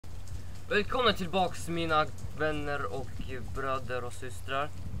Välkomna tillbaks mina vänner och bröder och systrar.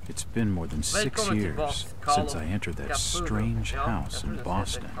 It's been more than 6 years since I entered that strange house in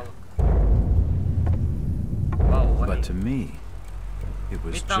Boston. But to me, it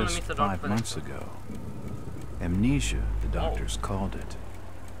was just 5 months ago. Amnesia, the doctors called it.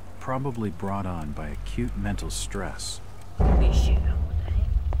 Probably brought on by acute mental stress.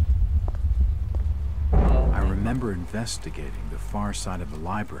 I remember investigating the far side of the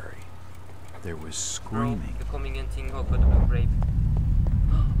library. There was screaming.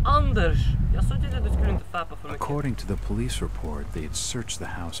 According to the police report, they had searched the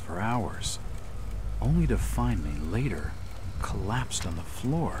house for hours, only to find me later collapsed on the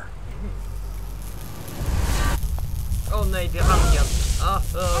floor. When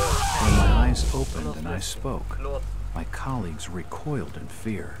my eyes opened and I spoke, my colleagues recoiled in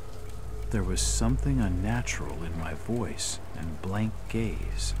fear. There was something unnatural in my voice and blank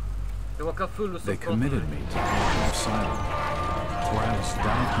gaze. They committed me to an asylum, where I was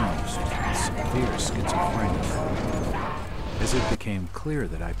diagnosed with severe schizophrenia. As it became clear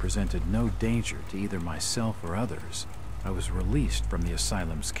that I presented no danger to either myself or others, I was released from the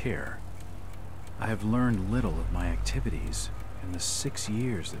asylum's care. I have learned little of my activities in the 6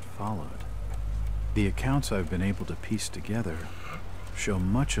 years that followed. The accounts I've been able to piece together show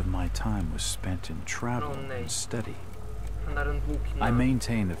much of my time was spent in travel and study. I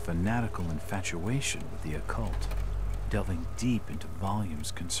maintain a fanatical infatuation with the occult, delving deep into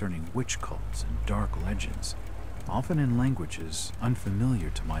volumes concerning witch cults and dark legends, often in languages unfamiliar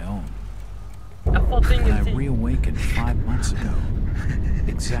to my own. When I reawakened 5 months ago,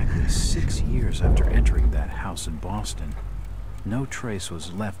 exactly 6 years after entering that house in Boston, no trace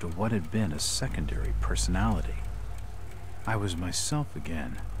was left of what had been a secondary personality. I was myself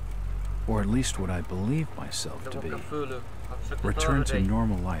again, or at least what I believed myself to be. Return to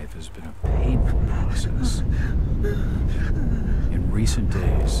normal life has been a painful process. In recent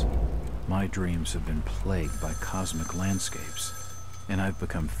days, my dreams have been plagued by cosmic landscapes, and I've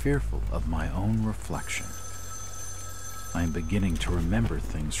become fearful of my own reflection. I am beginning to remember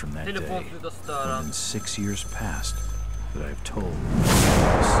things from that day, more than 6 years past, that I've told.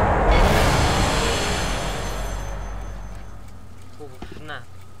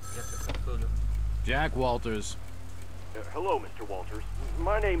 Jack Walters. Hello, Mr. Walters.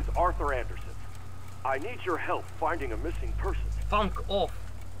 My name's Arthur Anderson. I need your help finding a missing person. Funk off.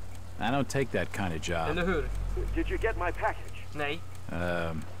 I don't take that kind of job. Eller hur? Did you get my package? Nej.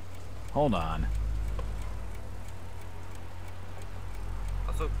 Hold on.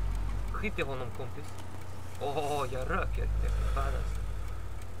 Alltså, skit i honom, kompis. Jag röker. Det är världens.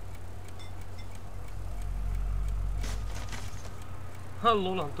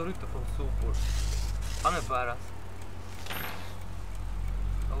 Hallå, han tar utifrån sopor. Han är bäras.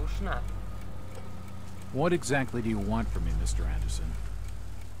 Oh, snap. What exactly do you want from me, Mr. Anderson?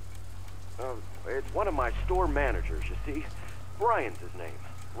 It's one of my store managers, you see. Brian's his name.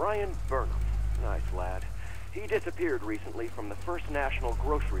 Ryan Burnham. Nice lad. He disappeared recently from the First National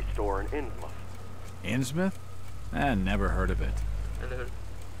Grocery Store in Innsmouth. Innsmouth? Never heard of it. It's a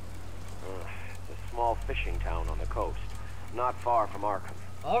small fishing town on the coast, not far from Arkham.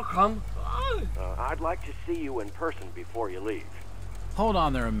 Arkham? I'd like to see you in person before you leave. Hold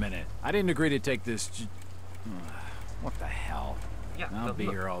on there a minute. I didn't agree to take this. What the hell? Yeah, I'll be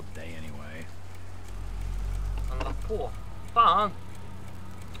here all day anyway. Han la på. Fan!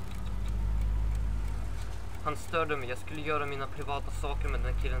 Han störde mig. Jag skulle göra mina privata saker, men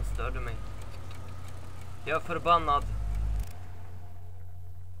den killen störde mig. Jag är förbannad.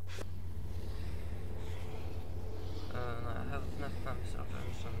 I have not done this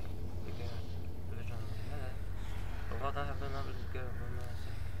operation. What I have been able to go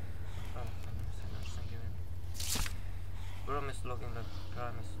Promise logging the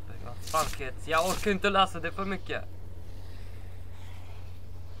promise. Fuck it. Jag orkar inte läsa det för mycket.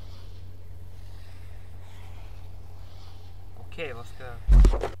 Okej, vad ska jag...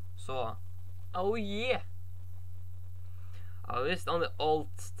 Så. Oh yeah. Ja, visst, on the old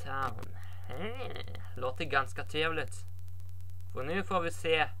town. Låter ganska trevligt. För nu får vi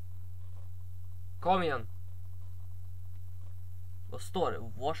se. Kom igen. Vad står det?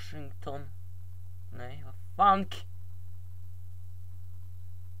 Washington? Nej, vad fan?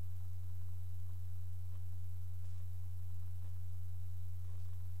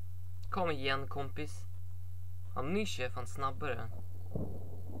 Kom igen, kompis. Han ny chef, han snabbare.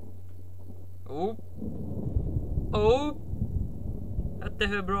 Det är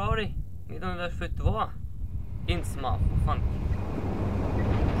februari 1972. Innsmouth, vad fan.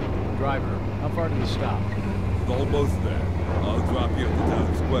 Driver, how far to the stop? Almost there. I'll drop you at the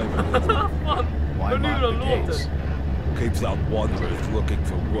town square. unlock the gates. Keeps out wanderers looking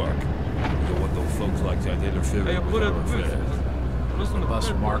for work. You don't want those folks like that interfering with our affairs. Is the bus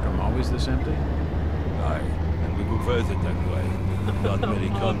from Markham always this empty? Aye, and we prefer it that way. Not many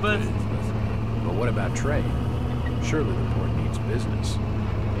countries. But what about trade? Surely the port needs business.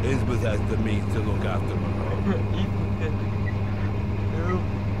 Elizabeth has the means to look after her own.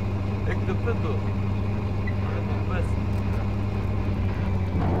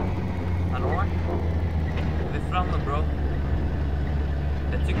 Hallå? Är vi framme, bro?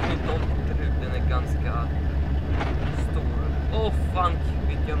 Jag tycker inte om Cthulhu, den är ganska stor. Åh, fan,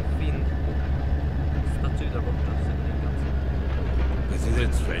 vilken fin staty där borta. This is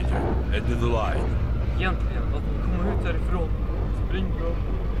it, stranger. End of the line. Egentligen, låt dem komma ut härifrån. Spring, bro.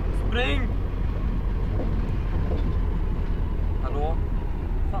 Spring! Hallå?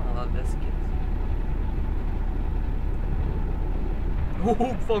 Fan, vad läskigt.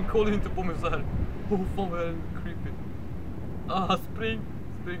 Oh, fan, kolla inte på mig så här. Oh, fan, vad är creepy. Ah, spring.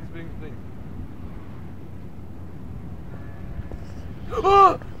 Spring, spring, spring.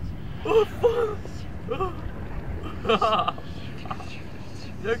 Ah! Oh, fan! Ah!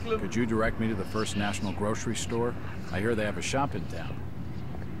 Could you direct me to the First National Grocery Store? I hear they have a shop in town.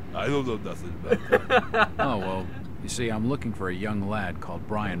 I don't know nothing about that. Oh, well, you see, I'm looking for a young lad called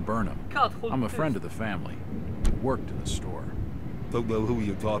Brian Burnham. I'm a friend of the family. He worked in the store. Don't know who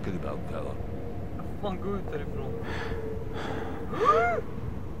you're talking about, fella.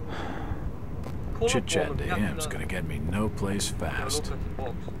 Chit-chatting to him's gonna get me no place fast.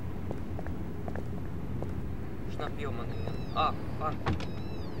 Ah, fan.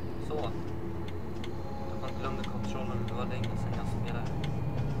 Så. Jag glömde kontrollen, det var länge sedan jag spelade.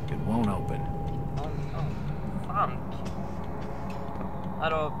 It won't open. Fan.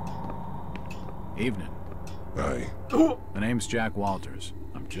 Hallå. Evening. Hi. The name's Jack Walters.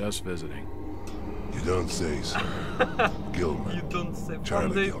 I'm just visiting. You don't say so. Gilmer. You don't say.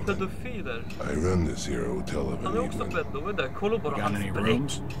 Charlie Gilmer. Pedofiler. I run this here hotel of Han är också pedo, där. Kolla bara got any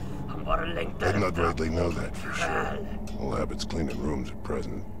rooms? Han bara längtar. I not rightly know that for sure. All habits cleaning rooms at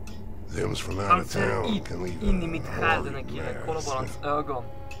present. Them's from out of town can leave in i mitt själ, den här killen. Kolla bara hans ögon.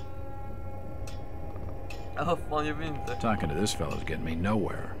 Ja, fan, jag vet inte. Talking to this fellow's getting me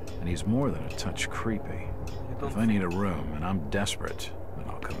nowhere, and he's more than a touch creepy. If I need a room and I'm desperate, then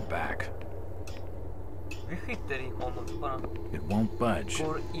I'll come back. Vi skiter i honom, bara. It won't budge.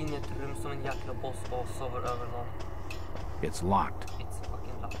 Går in i ett rum som en jäkla boss och sover över någon. It's locked. It's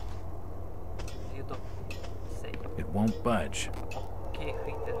fucking locked. You don't say. It won't budge. Okej,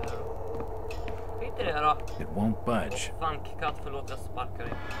 skit i det här då. Skit i det här då. It won't budge. Fan, katt, förlåt, jag sparkar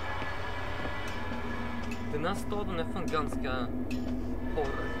dig. Den här staden är fan ganska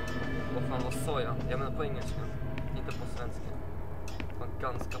horror. Vad fan, vad sa jag? Jag menar på engelska, inte på svenska. Fan,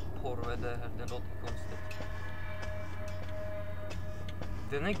 ganska porr är det här, det låter konstigt.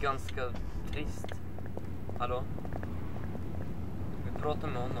 Den är ganska trist. Hallå? Vi pratar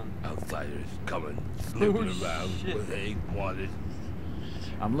med honom. Outsiders coming, slipping around where they ain't wanted.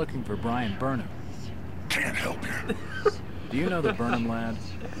 I'm looking for Brian Burnham. Can't help you. Do you know the Burnham lad?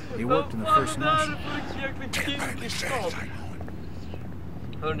 He worked in the First National.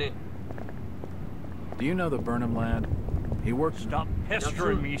 Hörni. Do you know the Burnham lad? He worked. Stop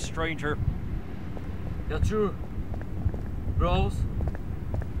pestering me, stranger. Jag tror. Bros.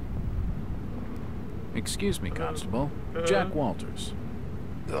 Excuse me, Constable. Jack Walters.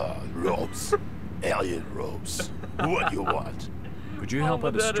 Robes. Alien robes. What do you want? Could you help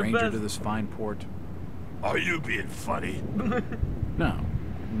out a stranger to this fine port? Are you being funny? No,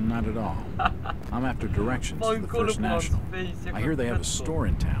 not at all. I'm after directions to the First National. I hear they have a store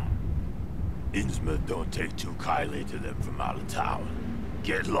in town. Innsmouth don't take too kindly to them from out of town.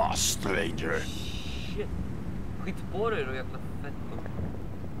 Get lost, stranger. Shit. Skit på dig då, jävla fetto.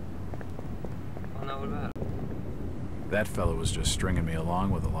 Han är väl här. That fellow was just stringing me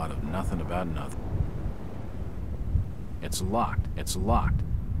along with a lot of nothing about nothing. It's locked. It's locked.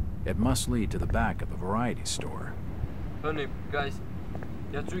 It must lead to the back of a variety store. Hörni, guys.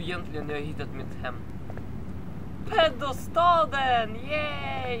 Jag tror egentligen jag har hittat mitt hem. Pedostaden!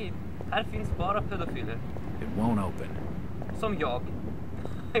 Yay! Här finns bara pedofiler. It won't open. Som jag.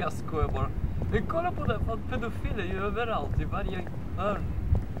 Jag skojar bara. Men kolla på det, för att pedofiler är ju överallt. I varje hörn.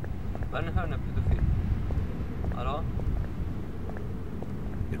 Varje hörn är pedofil. Hallå?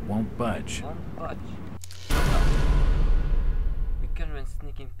 It won't budge. Won't budge. We can run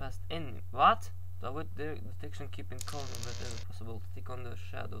sneaking past any. What? With the detection keeping cover whenever possible. Stick on the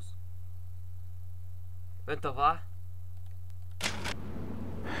shadows. Vänta, va?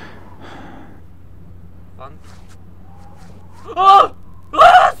 Fan. Åh!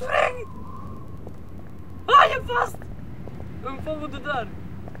 Åh, spring!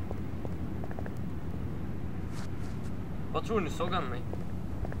 Vad tror ni, såg han mig?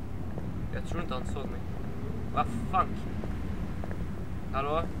 Jag tror inte han såg mig. Vad fuck? Hallå?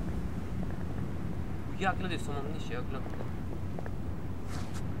 Oh, jäklar, det är som om ni jag glömt det.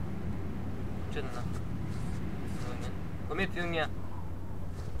 Tjena. Kom hit, unge.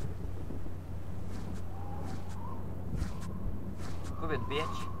 Kom hit,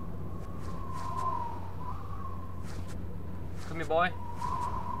 bitch. Kom here, boy.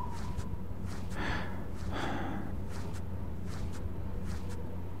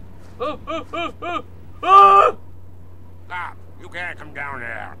 Stop! You can't come down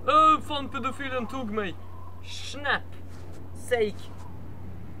there. Fan, pedofilen tog mig. Snap. Sake.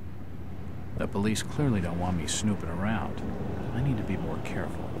 The police clearly don't want me snooping around. I need to be more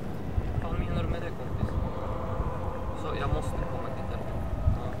careful. Vad menar du med det, kompis? Så jag måste komma dit där.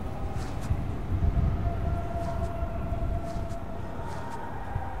 Ja.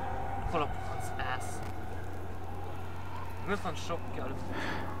 Kolla på hans ass. De är fan chockad.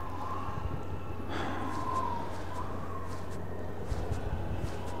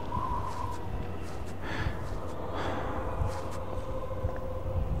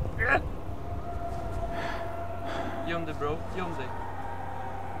 Göm dig, bro. Göm dig.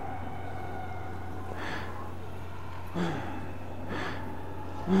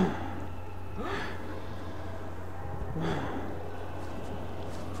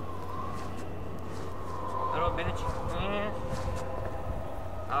 Hallå, bitch.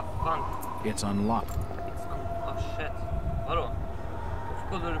 Ah, fan. It's unlocked. Oh, shit. Vadå? Varför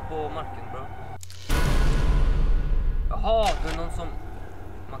kollar du på marken, bro? Jaha, det är någon som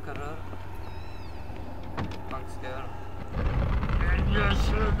man kan röra. Man ska göra.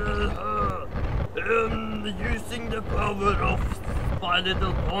 Using the power of my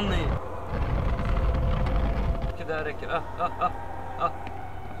little pony. Okej, där räcker.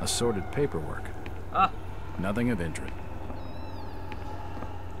 Assorted paperwork. Nothing of interest.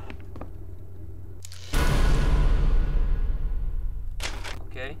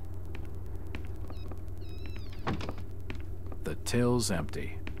 Okay. The till's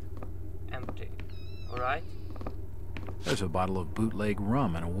empty. Empty. All right. There's a bottle of bootleg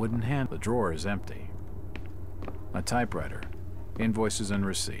rum and a wooden hand. The drawer is empty. A typewriter. Invoices and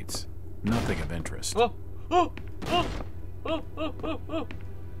receipts. Nothing of interest. Oh!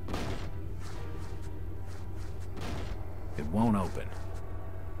 It won't open.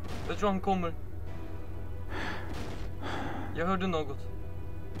 Jag tror han kommer. Jag hörde något.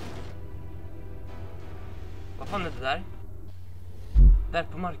 Vad fan är det där? Där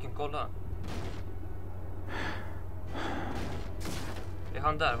på marken, kolla. Är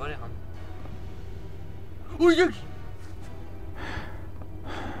han där? Var är han? Oj!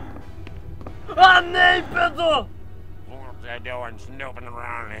 Ah, nej, pedo! What are you doing snooping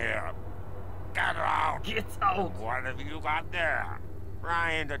around here? Get out! Get out! What have you got there?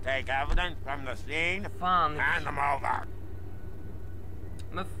 Trying to take evidence from the scene? Fan. Hand them over.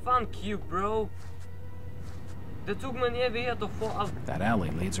 Men fan, Q, bro. Det tog mig en evighet att få allt. That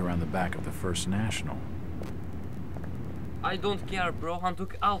alley leads around the back of the First National. I don't care, bro. Han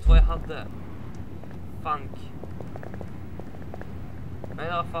tog allt vad jag hade. Funk. Men i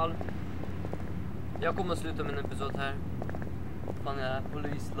alla fall. Jag kommer att sluta min episod här. Fan, jag är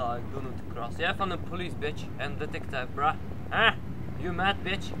polislag. Do not cross. Jag är fan en polis, bitch. En detektiv, bra. You mad,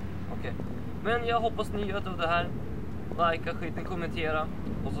 bitch? Okej. Men jag hoppas ni gör av det här. Likea skiten, kommentera.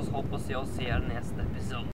 Och så hoppas jag se er nästa episod.